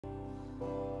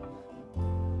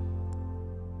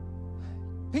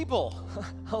People,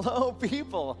 hello,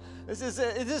 people. This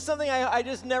is something I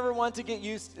just never want to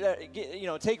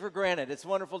take for granted. It's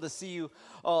wonderful to see you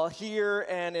all here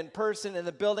and in person in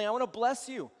the building. I want to bless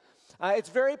you. It's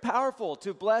very powerful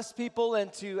to bless people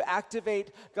and to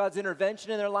activate God's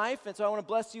intervention in their life. And so I want to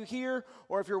bless you here,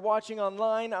 or if you're watching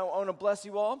online, I want to bless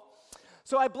you all.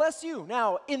 So I bless you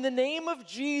now in the name of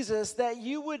Jesus, that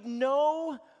you would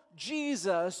know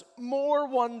Jesus more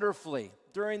wonderfully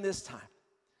during this time.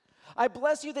 I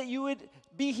bless you that you would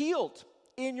be healed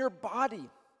in your body,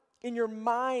 in your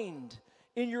mind,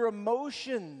 in your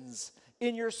emotions,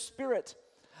 in your spirit.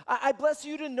 I bless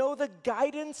you to know the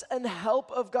guidance and help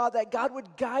of God, that God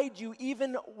would guide you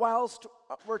even whilst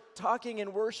we're talking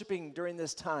and worshiping during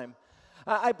this time.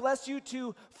 I bless you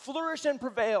to flourish and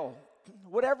prevail,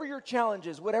 whatever your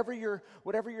challenges, whatever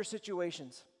your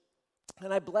situations.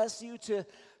 And I bless you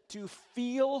to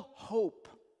feel hope,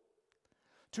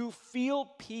 to feel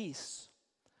peace,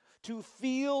 to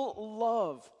feel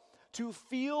love, to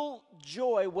feel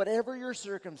joy, whatever your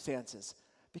circumstances,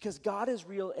 because God is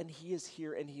real and He is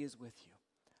here and He is with you.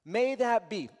 May that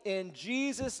be. In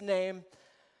Jesus' name,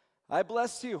 I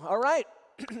bless you. All right,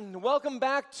 welcome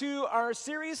back to our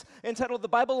series entitled The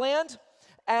Bible Land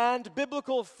and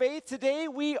Biblical Faith. Today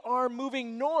we are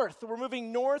moving north. We're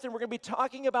moving north and we're going to be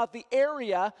talking about the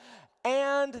area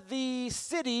and the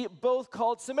city, both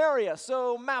called Samaria.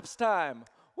 So maps time.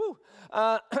 Woo.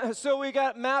 So we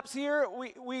got maps here.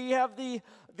 We have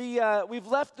we've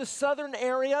left the southern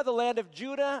area, the land of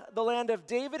Judah, the land of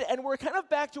David, and we're kind of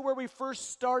back to where we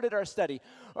first started our study.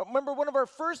 Remember, one of our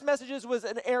first messages was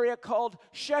an area called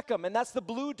Shechem, and that's the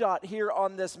blue dot here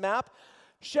on this map.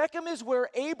 Shechem is where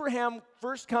Abraham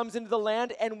first comes into the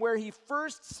land and where he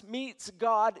first meets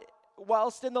God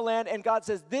whilst in the land, and God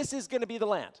says, this is going to be the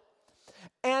land.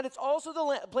 And it's also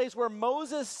the place where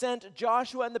Moses sent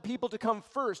Joshua and the people to come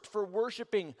first for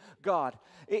worshiping God.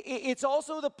 It's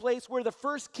also the place where the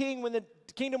first king, when the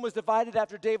kingdom was divided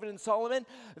after David and Solomon,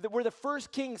 where the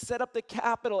first king set up the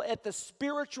capital at the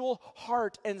spiritual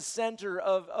heart and center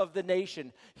of the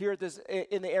nation here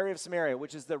in the area of Samaria,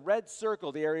 which is the red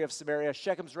circle, the area of Samaria.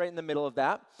 Shechem's right in the middle of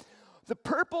that. The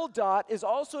purple dot is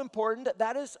also important.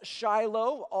 That is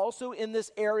Shiloh, also in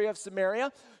this area of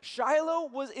Samaria. Shiloh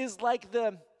is like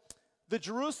the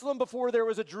Jerusalem before there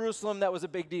was a Jerusalem that was a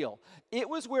big deal. It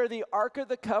was where the Ark of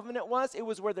the Covenant was. It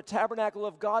was where the tabernacle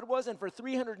of God was. And for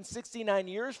 369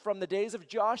 years, from the days of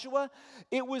Joshua,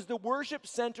 it was the worship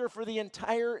center for the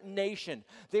entire nation.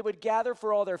 They would gather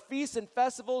for all their feasts and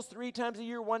festivals 3 times a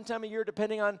year, 1 time a year,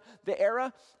 depending on the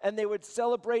era. And they would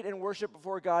celebrate and worship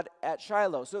before God at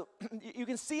Shiloh. So you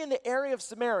can see in the area of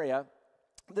Samaria,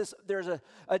 there's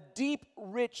a deep,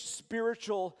 rich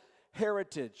spiritual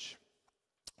heritage.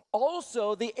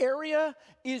 Also, the area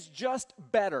is just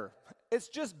better. It's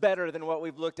just better than what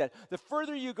we've looked at. The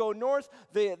further you go north,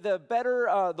 the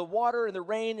better the water and the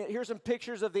rain. Here's some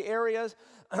pictures of the areas.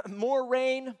 More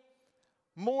rain,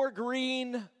 more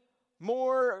green,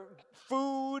 more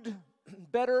food,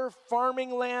 better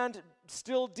farming land,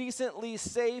 still decently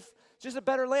safe. Just a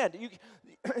better land.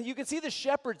 You can see the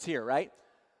shepherds here, right?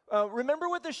 Remember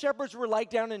what the shepherds were like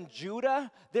down in Judah?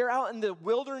 They're out in the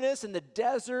wilderness, in the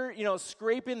desert,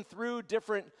 scraping through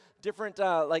different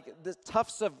like the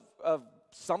tufts of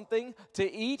something to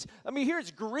eat. I mean, here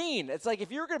it's green. It's like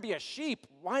if you're going to be a sheep,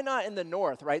 why not in the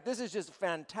north, right? This is just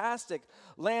fantastic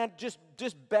land, just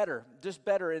better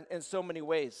in so many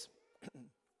ways.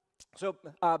 So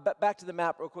back to the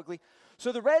map real quickly.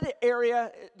 So the red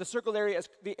area, the circled area, is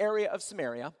the area of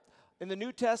Samaria. In the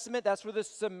New Testament, that's where the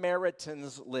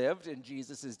Samaritans lived in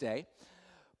Jesus' day.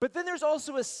 But then there's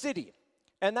also a city,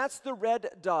 and that's the red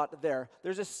dot there.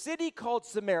 There's a city called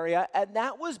Samaria, and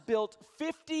that was built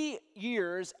 50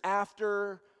 years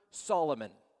after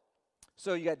Solomon.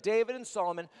 So you got David and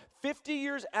Solomon. 50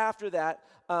 years after that,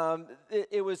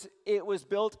 it was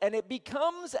built, and it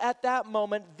becomes at that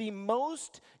moment the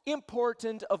most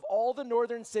important of all the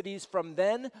northern cities from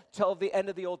then till the end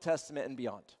of the Old Testament and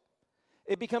beyond.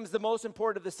 It becomes the most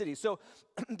important of the cities. So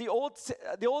the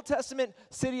Old Testament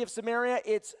city of Samaria,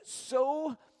 it's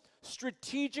so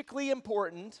strategically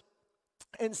important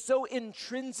and so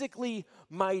intrinsically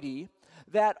mighty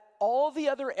that all the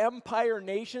other empire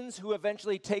nations who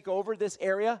eventually take over this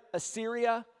area,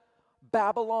 Assyria,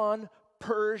 Babylon,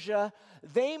 Persia,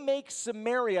 they make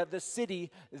Samaria, the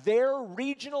city, their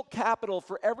regional capital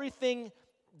for everything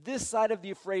this side of the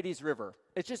Euphrates River.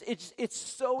 It's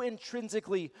so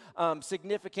intrinsically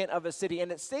significant of a city,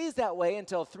 and it stays that way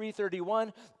until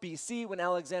 331 BC when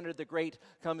Alexander the Great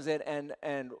comes in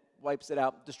and wipes it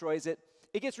out, destroys it.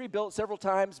 It gets rebuilt several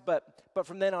times, but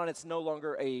from then on, it's no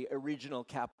longer a regional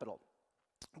capital.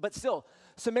 But still,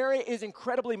 Samaria is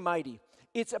incredibly mighty.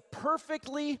 It's a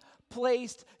perfectly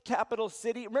placed capital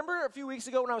city. Remember a few weeks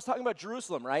ago when I was talking about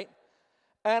Jerusalem, right?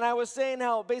 And I was saying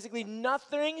how basically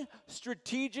nothing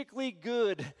strategically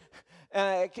good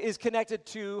is connected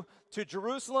to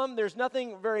Jerusalem. There's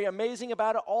nothing very amazing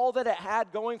about it. All that it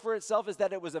had going for itself is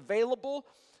that it was available.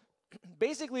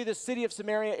 Basically, the city of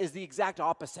Samaria is the exact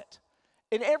opposite.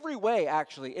 In every way,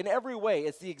 actually, in every way,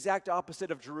 it's the exact opposite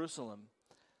of Jerusalem.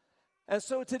 And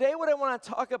so today what I want to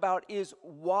talk about is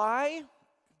why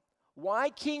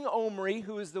King Omri,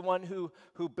 who is the one who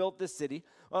built this city,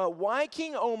 why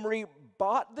King Omri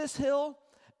bought this hill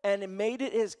and made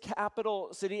it his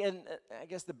capital city. And I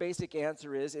guess the basic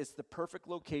answer is it's the perfect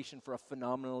location for a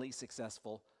phenomenally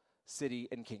successful city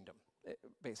and kingdom,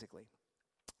 basically.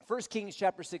 1 Kings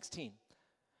chapter 16.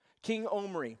 King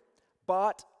Omri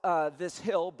bought this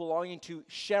hill belonging to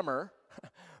Shemer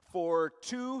for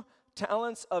 2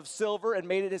 talents of silver and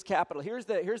made it his capital. Here's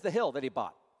the hill that he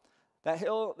bought. That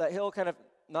hill kind of,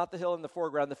 not the hill in the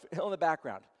foreground, the hill in the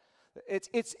background.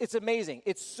 It's amazing.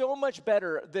 It's so much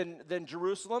better than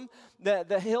Jerusalem.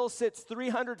 The hill sits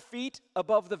 300 feet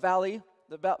above the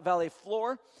valley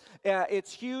floor.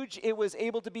 It's huge. It was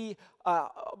able to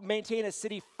maintain a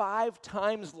city 5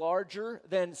 times larger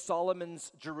than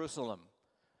Solomon's Jerusalem.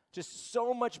 Just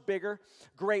so much bigger.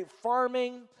 Great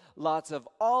farming, lots of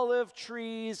olive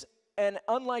trees, and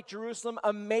unlike Jerusalem,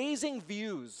 amazing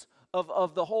views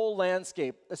of the whole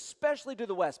landscape, especially to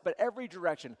the west, but every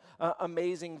direction,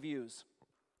 amazing views.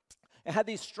 It had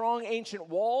these strong ancient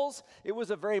walls. It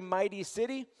was a very mighty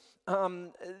city.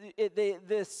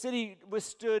 The city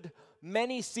withstood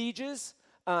many sieges.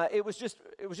 It was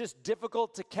just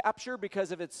difficult to capture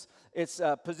because of its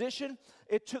position.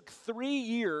 It took 3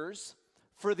 years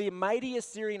for the mighty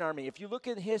Assyrian army. If you look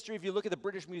at history, if you look at the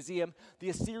British Museum, the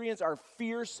Assyrians are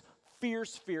fierce.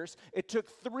 It took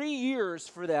 3 years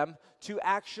for them to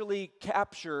actually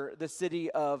capture the city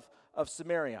of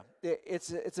Samaria.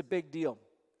 It's a big deal.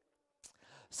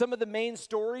 Some of the main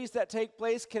stories that take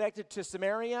place connected to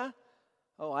Samaria,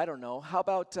 I don't know. How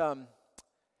about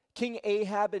King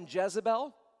Ahab and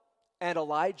Jezebel and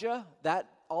Elijah?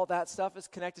 All that stuff is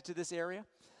connected to this area.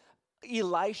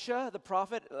 Elisha, the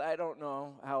prophet, I don't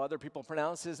know how other people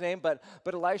pronounce his name, but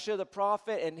Elisha, the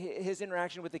prophet, and his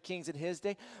interaction with the kings in his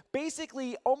day.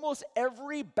 Basically, almost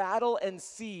every battle and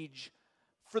siege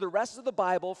for the rest of the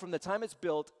Bible, from the time it's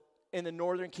built in the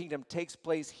northern kingdom, takes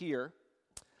place here.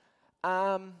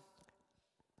 Even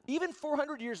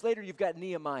 400 years later, you've got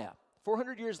Nehemiah.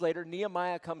 400 years later,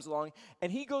 Nehemiah comes along,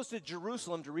 and he goes to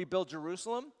Jerusalem to rebuild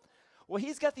Jerusalem. Well,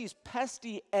 he's got these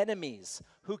pesky enemies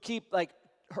who keep,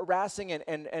 harassing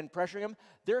and pressuring him.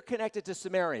 They're connected to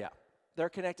Samaria. They're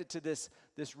connected to this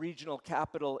regional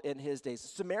capital in his days.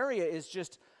 Samaria is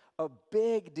just a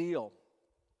big deal.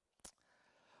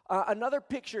 Another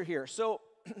picture here. So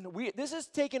this is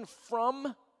taken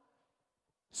from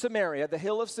Samaria, the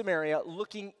hill of Samaria,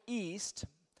 looking east.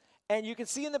 And you can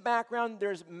see in the background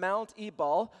there's Mount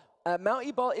Ebal. Mount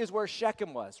Ebal is where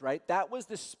Shechem was, right? That was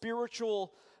the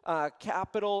spiritual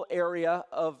capital area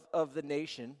of the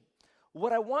nation.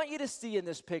 What I want you to see in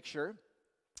this picture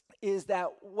is that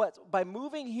by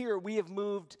moving here, we have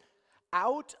moved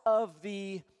out of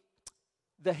the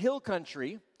hill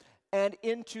country and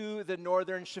into the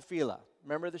northern Shephelah.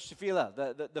 Remember the Shephelah,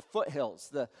 the foothills,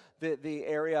 the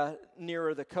area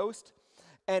nearer the coast.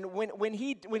 And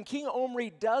when King Omri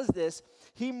does this,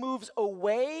 he moves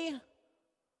away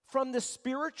from the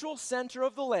spiritual center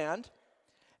of the land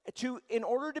in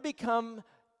order to become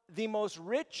the most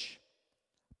rich,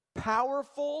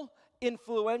 powerful,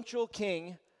 influential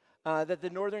king that the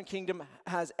northern kingdom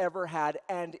has ever had,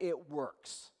 and it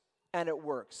works.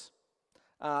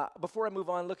 Before I move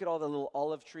on, look at all the little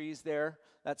olive trees there.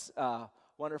 That's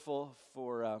wonderful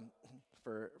for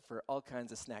all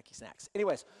kinds of snacky snacks.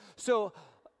 Anyways, so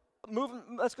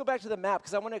let's go back to the map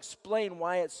because I want to explain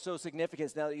why it's so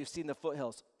significant now that you've seen the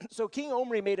foothills. So King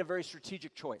Omri made a very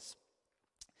strategic choice.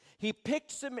 He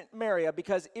picked Samaria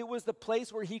because it was the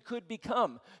place where he could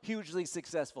become hugely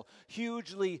successful,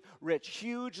 hugely rich,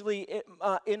 hugely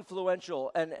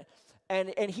influential.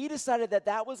 And he decided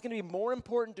that was going to be more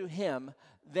important to him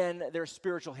than their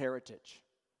spiritual heritage,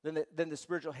 than the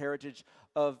spiritual heritage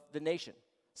of the nation.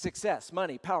 Success,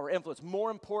 money, power, influence,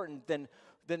 more important than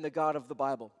the God of the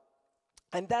Bible.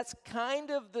 And that's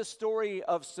kind of the story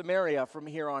of Samaria from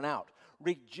here on out.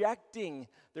 Rejecting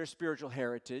their spiritual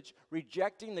heritage,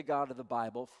 rejecting the God of the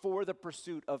Bible for the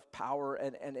pursuit of power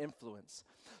and influence.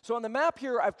 So on the map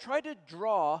here, I've tried to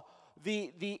draw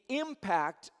the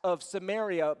impact of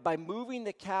Samaria by moving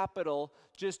the capital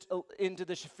just into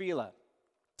the Shephelah.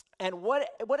 And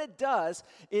what it does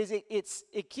is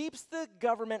it keeps the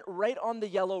government right on the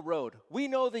yellow road. We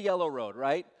know the yellow road,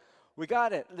 right? We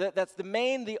got it. That's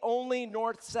the only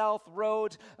north-south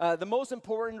road, the most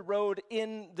important road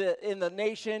in the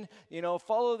nation. You know,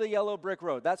 follow the yellow brick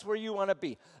road. That's where you want to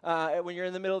be when you're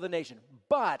in the middle of the nation.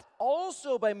 But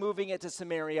also by moving it to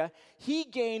Samaria, he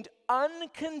gained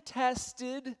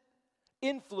uncontested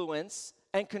influence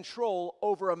and control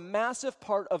over a massive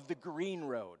part of the green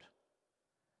road.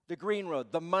 The green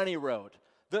road, the money road,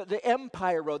 the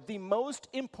empire road, the most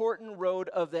important road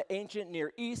of the ancient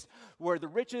Near East, where the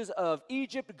riches of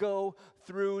Egypt go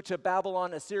through to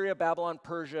Babylon, Assyria, Babylon,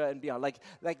 Persia, and beyond.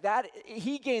 Like that,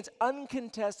 he gains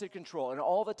uncontested control and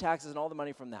all the taxes and all the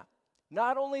money from that.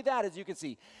 Not only that, as you can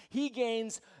see, he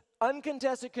gains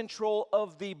uncontested control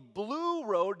of the blue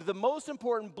road, the most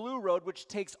important blue road, which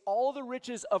takes all the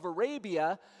riches of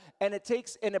Arabia and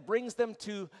it brings them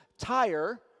to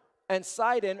Tyre and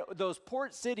Sidon, those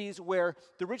port cities where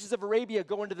the riches of Arabia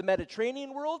go into the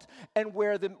Mediterranean world and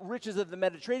where the riches of the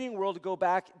Mediterranean world go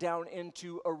back down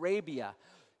into Arabia.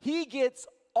 He gets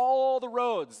all the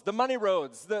roads, the money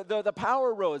roads, the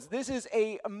power roads. This is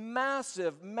a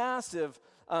massive,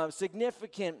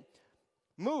 significant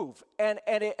move, and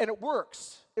it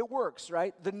works. It works,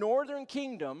 right? The northern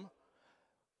kingdom,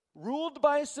 ruled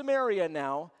by Samaria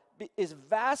now, is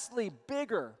vastly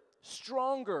bigger,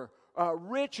 stronger,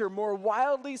 richer, more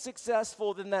wildly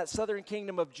successful than that southern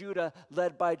kingdom of Judah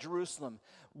led by Jerusalem.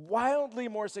 Wildly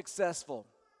more successful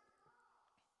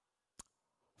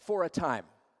for a time.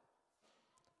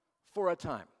 For a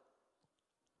time.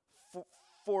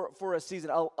 For a season.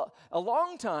 A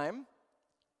long time,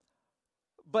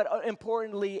 but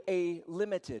importantly, a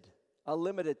limited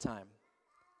time.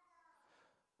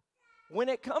 When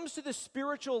it comes to the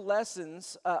spiritual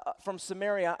lessons from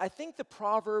Samaria, I think the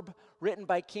proverb written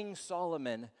by King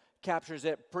Solomon captures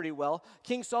it pretty well.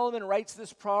 King Solomon writes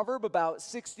this proverb about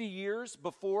 60 years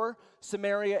before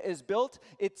Samaria is built.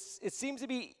 It seems to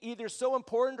be either so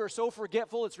important or so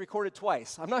forgetful it's recorded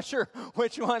twice. I'm not sure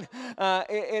which one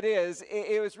it is.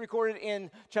 It was recorded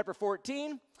in chapter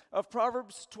 14 of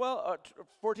Proverbs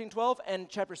 14:12 and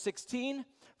chapter 16,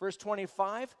 verse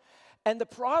 25. And the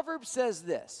proverb says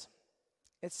this.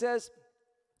 It says,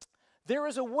 there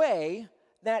is a way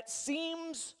that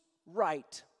seems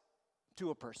right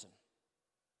to a person.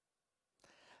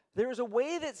 There is a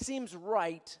way that seems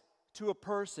right to a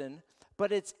person,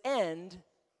 but its end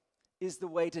is the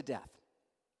way to death.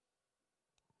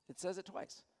 It says it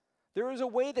twice. There is a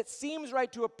way that seems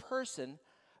right to a person,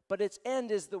 but its end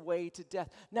is the way to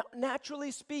death. Now, naturally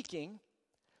speaking,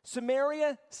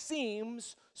 Samaria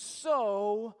seems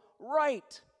so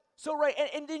right. So right,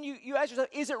 and then you ask yourself,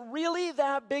 is it really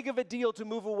that big of a deal to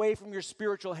move away from your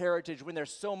spiritual heritage when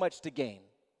there's so much to gain?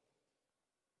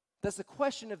 That's the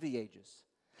question of the ages.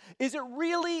 Is it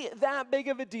really that big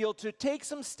of a deal to take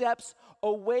some steps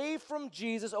away from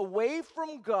Jesus, away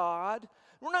from God?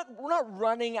 We're not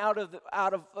running out of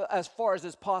as far as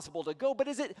is possible to go, but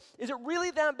is it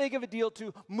really that big of a deal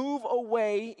to move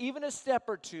away even a step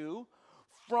or two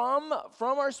from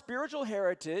our spiritual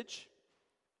heritage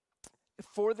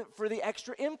for the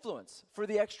extra influence, for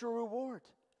the extra reward?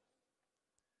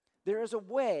 There is a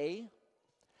way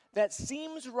that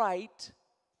seems right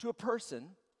to a person,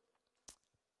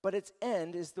 but its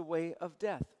end is the way of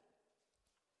death.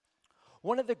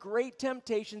 One of the great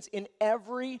temptations in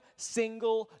every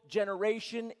single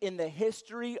generation in the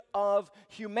history of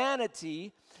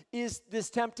humanity is this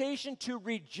temptation to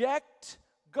reject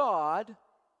God,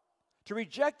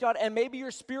 and maybe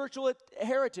your spiritual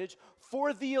heritage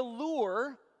for the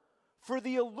allure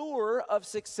of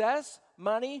success,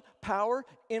 money, power,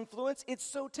 influence. It's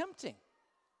so tempting.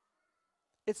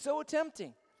 It's so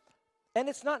tempting. And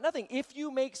it's not nothing. If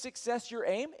you make success your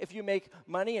aim, if you make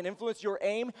money and influence your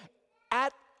aim,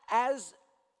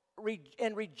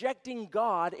 rejecting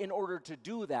God in order to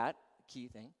do that, key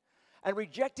thing, and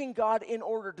rejecting God in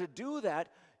order to do that,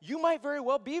 you might very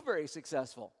well be very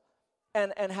successful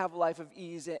and have a life of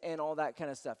ease and all that kind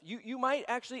of stuff. You might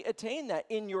actually attain that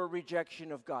in your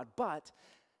rejection of God, but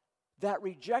that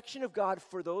rejection of God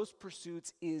for those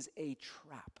pursuits is a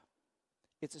trap.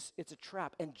 It's a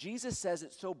trap, and Jesus says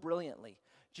it so brilliantly.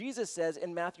 Jesus says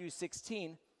in Matthew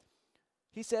 16,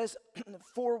 he says,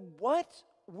 for what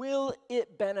will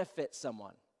it benefit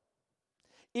someone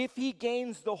if he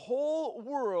gains the whole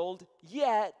world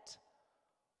yet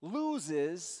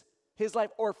loses his life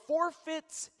or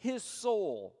forfeits his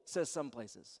soul, says some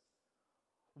places.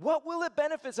 What will it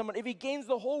benefit someone if he gains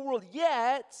the whole world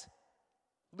yet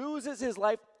loses his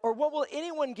life? Or what will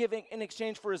anyone give in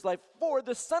exchange for his life? For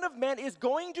the Son of Man is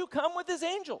going to come with his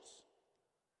angels.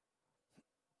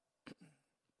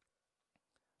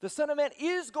 The Son of Man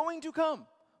is going to come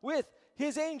with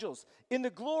his angels in the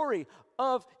glory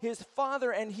of his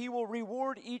Father, and he will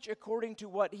reward each according to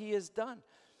what he has done.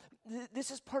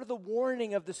 This is part of the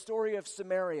warning of the story of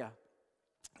Samaria.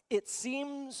 It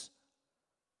seems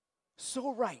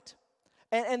so right.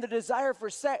 And the desire for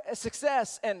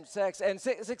success and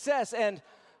success and,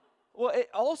 well,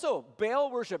 also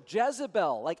Baal worship,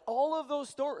 Jezebel, like all of those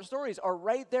stories are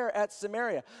right there at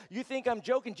Samaria. You think I'm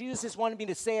joking? Jesus just wanted me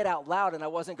to say it out loud, and I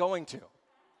wasn't going to.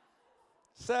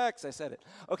 Sex, I said it.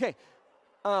 Okay,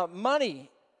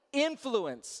 money,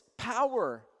 influence,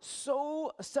 power,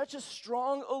 such a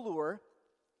strong allure.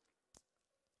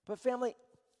 But family,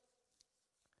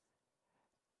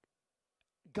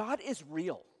 God is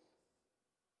real.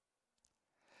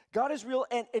 God is real,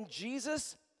 and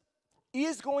Jesus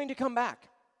is going to come back.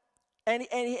 And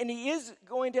he is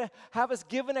going to have us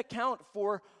give an account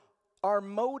for our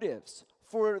motives,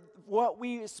 for what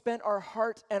we spent our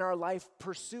heart and our life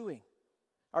pursuing,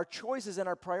 our choices and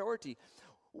our priority.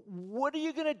 What are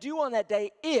you going to do on that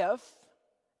day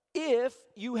if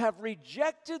you have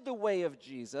rejected the way of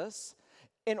Jesus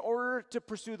in order to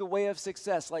pursue the way of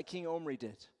success like King Omri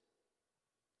did?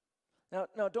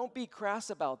 Now, don't be crass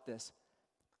about this.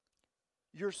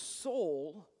 Your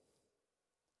soul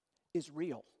is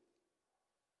real.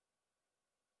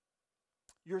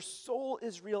 Your soul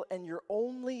is real, and your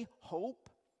only hope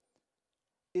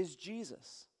is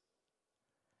Jesus.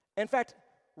 In fact,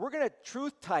 we're going to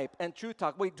truth type and truth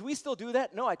talk. Wait, do we still do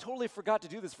that? No, I totally forgot to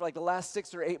do this for like the last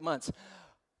 6 or 8 months.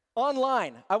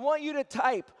 Online, I want you to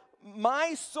type,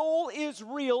 my soul is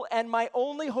real and my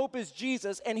only hope is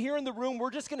Jesus. And here in the room,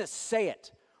 we're just going to say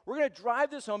it. We're going to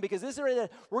drive this home because this is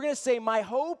we're going to say my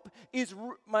hope is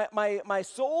my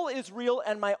soul is real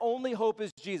and my only hope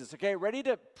is Jesus. Okay, ready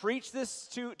to preach this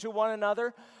to one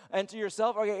another and to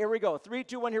yourself? Okay, here we go. 3,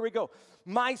 2, 1, here we go.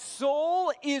 My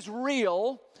soul is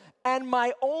real and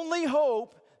my only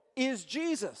hope is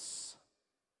Jesus.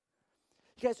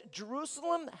 You guys,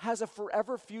 Jerusalem has a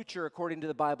forever future according to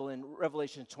the Bible in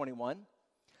Revelation 21.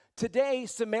 Today,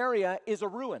 Samaria is a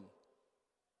ruin.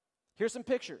 Here's some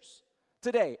pictures.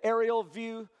 Today, aerial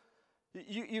view,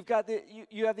 you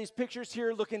have these pictures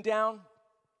here looking down.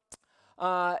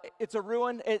 It's a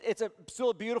ruin. It's still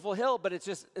a beautiful hill, but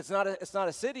it's not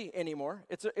a city anymore.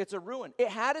 It's a ruin. It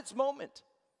had its moment.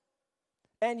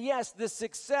 And yes, the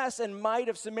success and might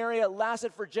of Samaria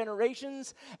lasted for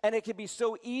generations, and it can be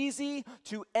so easy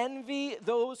to envy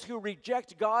those who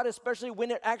reject God, especially when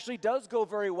it actually does go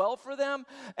very well for them.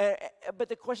 But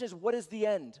the question is, what is the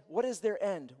end? What is their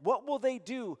end? What will they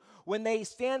do when they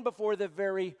stand before the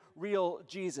very real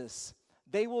Jesus?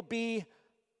 They will be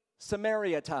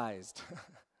Samariatized,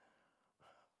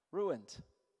 ruined.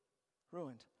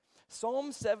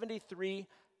 Psalm 73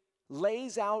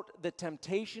 lays out the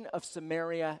temptation of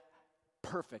Samaria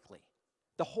perfectly.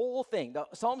 The whole thing.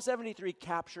 Psalm 73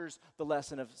 captures the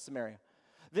lesson of Samaria.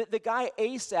 The guy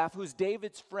Asaph, who's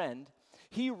David's friend,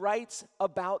 he writes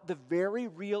about the very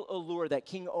real allure that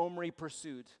King Omri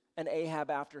pursued, and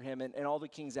Ahab after him, and all the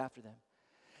kings after them.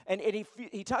 And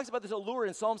he talks about this allure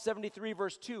in Psalm 73,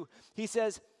 verse 2. He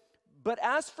says, "But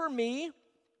as for me,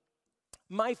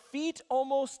 my feet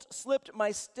almost slipped,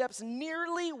 my steps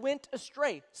nearly went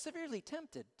astray," severely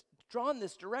tempted, drawn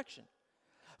this direction.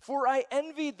 "For I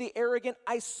envied the arrogant,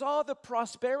 I saw the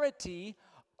prosperity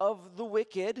of the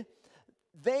wicked.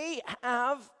 They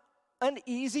have an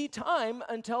easy time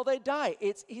until they die."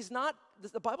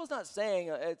 The Bible's not saying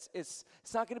it's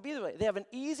not going to be the way. They have an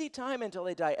easy time until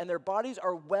they die, and their bodies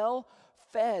are well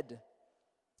fed.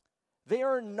 They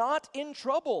are not in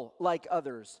trouble like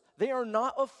others. They are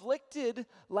not afflicted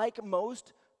like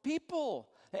most people.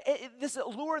 This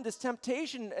allure and this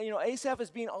temptation, Asaph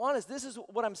is being honest. This is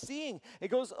what I'm seeing. It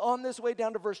goes on this way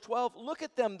down to verse 12. "Look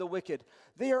at them, the wicked.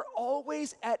 They are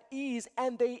always at ease,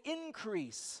 and they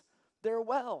increase their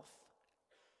wealth."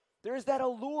 There's that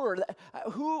allure.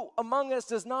 Who among us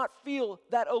does not feel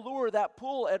that allure, that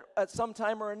pull at some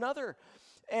time or another?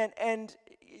 And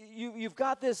you've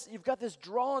got this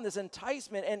draw and this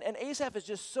enticement, and Asaph is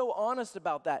just so honest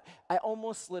about that. I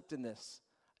almost slipped in this.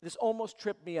 This almost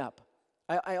tripped me up.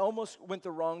 I almost went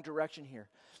the wrong direction here.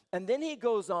 And then he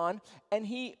goes on, and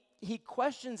he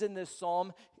questions in this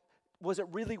psalm, was it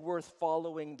really worth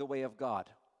following the way of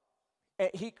God? And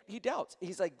he doubts.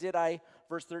 He's like,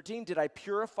 verse 13, did I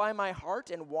purify my heart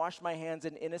and wash my hands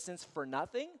in innocence for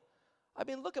nothing? I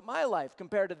mean, look at my life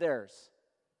compared to theirs.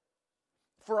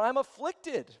 "For I'm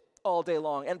afflicted all day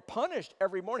long and punished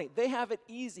every morning." They have it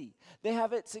easy. They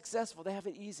have it successful. They have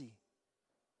it easy.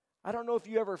 I don't know if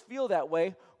you ever feel that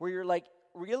way, where you're like,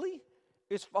 really?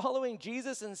 Is following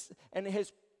Jesus and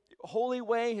his holy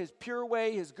way, his pure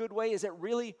way, his good way, is it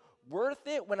really worth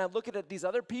it when I look at these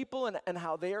other people and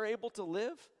how they are able to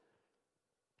live?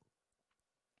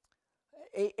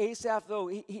 Asaph, though,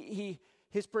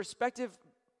 his perspective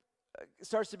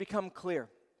starts to become clear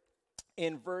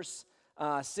in verse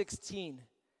 16.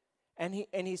 And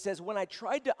he says, when I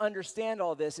tried to understand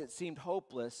all this, it seemed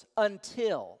hopeless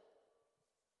until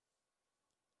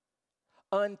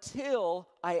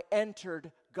I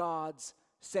entered God's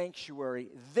sanctuary.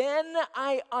 Then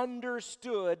I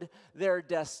understood their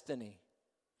destiny.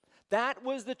 That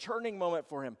was the turning moment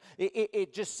for him.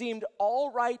 It just seemed all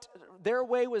right. Their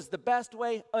way was the best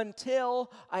way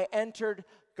until I entered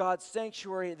God's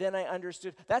sanctuary. Then I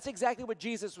understood. That's exactly what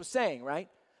Jesus was saying, right?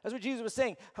 That's what Jesus was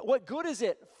saying. What good is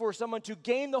it for someone to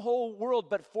gain the whole world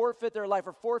but forfeit their life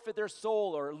or forfeit their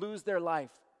soul or lose their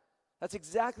life? That's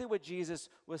exactly what Jesus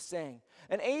was saying.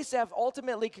 And Asaph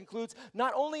ultimately concludes,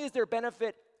 not only is there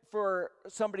benefit for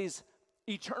somebody's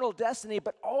eternal destiny,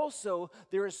 but also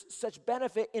there is such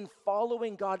benefit in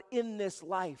following God in this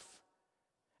life.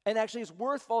 And actually it's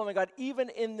worth following God even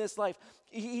in this life.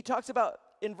 He talks about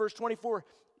in verse 24,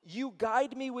 you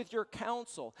guide me with your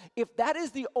counsel. If that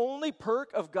is the only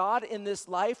perk of God in this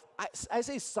life, I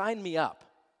say sign me up.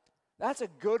 That's a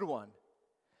good one.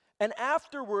 And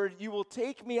afterward, you will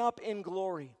take me up in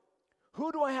glory.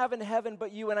 Who do I have in heaven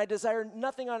but you? And I desire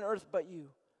nothing on earth but you.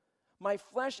 My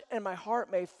flesh and my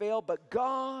heart may fail, but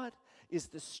God is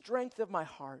the strength of my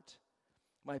heart,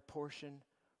 my portion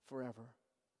forever.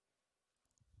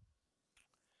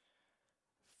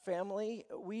 Family,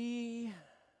 we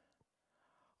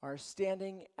are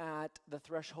standing at the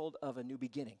threshold of a new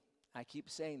beginning. I keep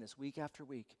saying this week after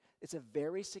week. It's a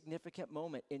very significant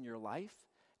moment in your life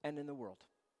and in the world.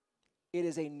 It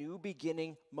is a new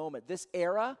beginning moment. This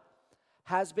era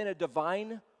has been a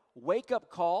divine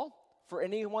wake-up call for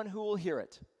anyone who will hear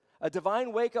it. A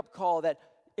divine wake-up call that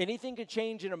anything can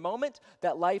change in a moment,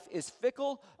 that life is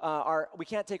fickle. We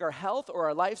can't take our health or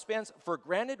our lifespans for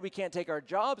granted. We can't take our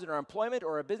jobs and our employment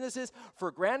or our businesses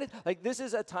for granted. Like, this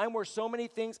is a time where so many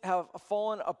things have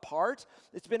fallen apart.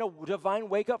 It's been a divine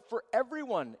wake-up for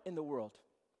everyone in the world.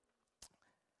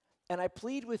 And I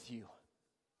plead with you,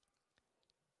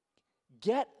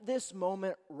 get this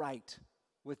moment right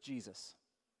with Jesus.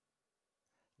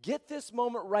 Get this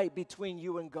moment right between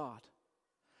you and God.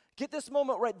 Get this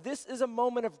moment right. This is a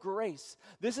moment of grace.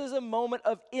 This is a moment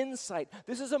of insight.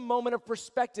 This is a moment of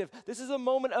perspective. This is a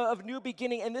moment of new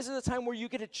beginning. And this is a time where you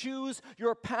get to choose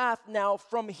your path now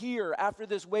from here after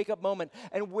this wake-up moment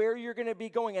and where you're going to be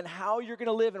going and how you're going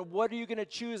to live and what are you going to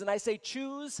choose. And I say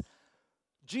choose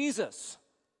Jesus.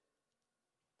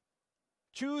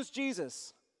 Choose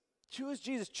Jesus. Choose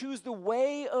Jesus. Choose the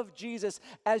way of Jesus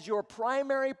as your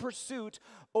primary pursuit,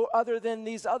 or other than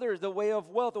these others, the way of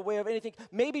wealth, the way of anything.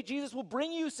 Maybe Jesus will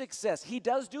bring you success. He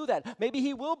does do that. Maybe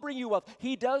he will bring you wealth.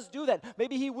 He does do that.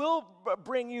 Maybe he will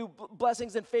bring you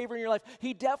blessings and favor in your life.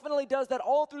 He definitely does that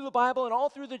all through the Bible and all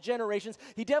through the generations.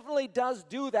 He definitely does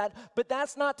do that, but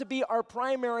that's not to be our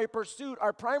primary pursuit.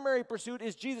 Our primary pursuit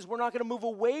is Jesus. We're not going to move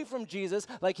away from Jesus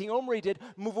like King Omri did,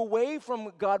 move away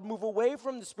from God, move away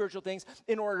from the spiritual things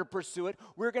in order to pursue it.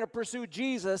 We're going to pursue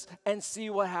Jesus and see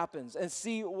what happens and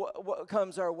see what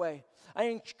comes our way. I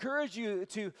encourage you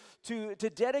to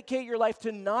dedicate your life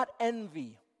to not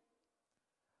envy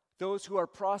those who are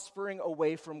prospering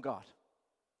away from God.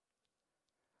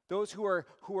 Those who are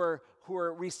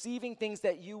receiving things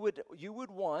that you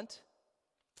would want,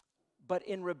 but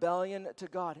in rebellion to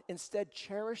God. Instead,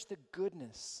 cherish the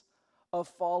goodness of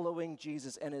following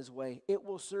Jesus and his way. It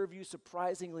will serve you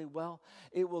surprisingly well.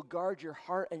 It will guard your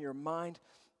heart and your mind.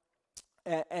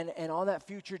 And on that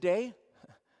future day,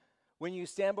 when you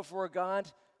stand before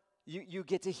God, you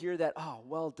get to hear that, oh,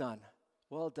 well done,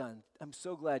 well done. I'm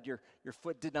so glad your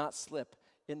foot did not slip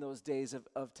in those days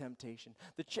of temptation.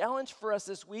 The challenge for us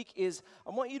this week is I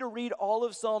want you to read all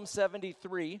of Psalm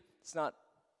 73. It's not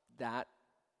that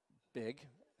big.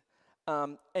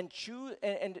 And choose,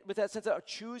 and with that sense,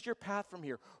 choose your path from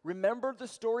here. Remember the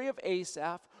story of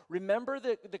Asaph. Remember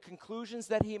the conclusions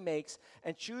that he makes,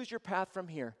 and choose your path from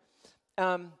here.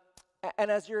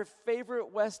 And as your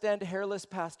favorite West End hairless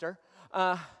pastor,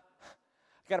 I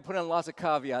got to put in lots of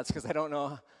caveats because I don't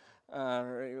know.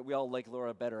 We all like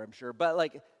Laura better, I'm sure. But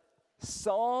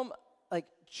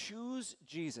choose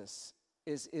Jesus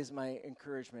is my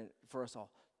encouragement for us all.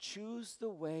 Choose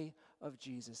the way of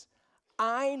Jesus.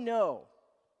 I know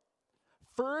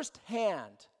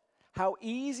firsthand how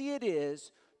easy it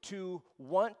is to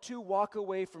want to walk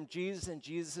away from Jesus and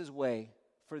Jesus' way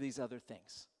for these other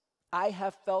things. I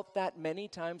have felt that many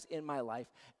times in my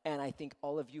life, and I think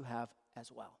all of you have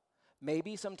as well.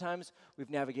 Maybe sometimes we've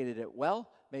navigated it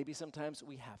well, maybe sometimes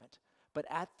we haven't. But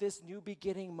at this new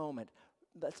beginning moment,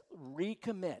 let's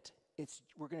recommit.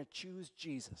 We're going to choose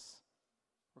Jesus.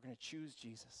 We're going to choose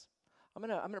Jesus. I'm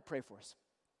going to pray for us.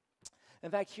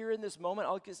 In fact, here in this moment,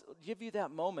 I'll give you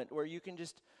that moment where you can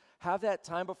just have that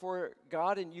time before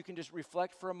God and you can just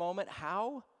reflect for a moment.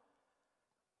 How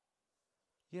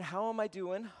am I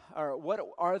doing? Or what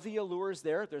are the allures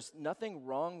there? There's nothing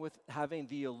wrong with having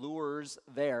the allures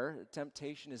there.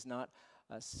 Temptation is not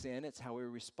a sin. It's how we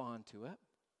respond to it.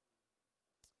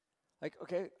 Like,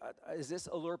 okay, is this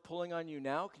allure pulling on you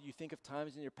now? Could you think of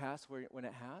times in your past when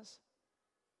it has?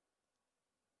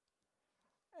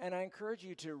 And I encourage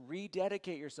you to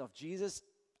rededicate yourself. Jesus,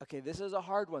 okay, this is a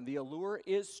hard one. The allure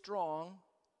is strong,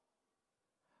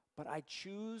 but I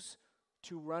choose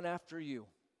to run after you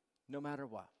no matter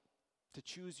what, to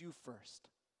choose you first.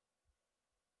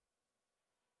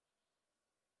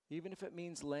 Even if it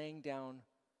means laying down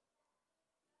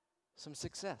some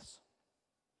success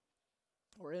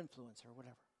or influence or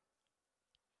whatever.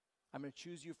 I'm going to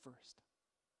choose you first.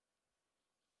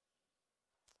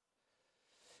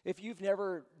 If you've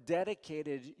never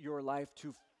dedicated your life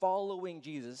to following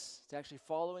Jesus, to actually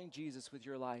following Jesus with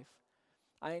your life,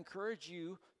 I encourage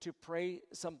you to pray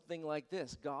something like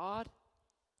this. God,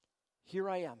 here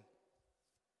I am.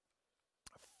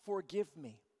 Forgive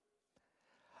me.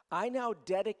 I now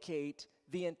dedicate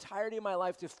the entirety of my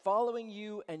life to following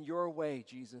you and your way,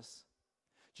 Jesus.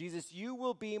 Jesus, you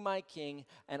will be my king,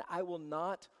 and I will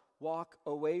not walk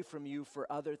away from you for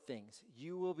other things.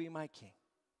 You will be my king.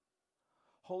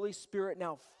 Holy Spirit,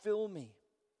 now fill me,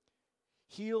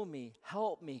 heal me,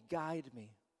 help me, guide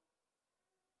me.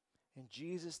 In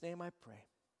Jesus' name I pray.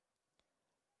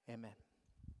 Amen.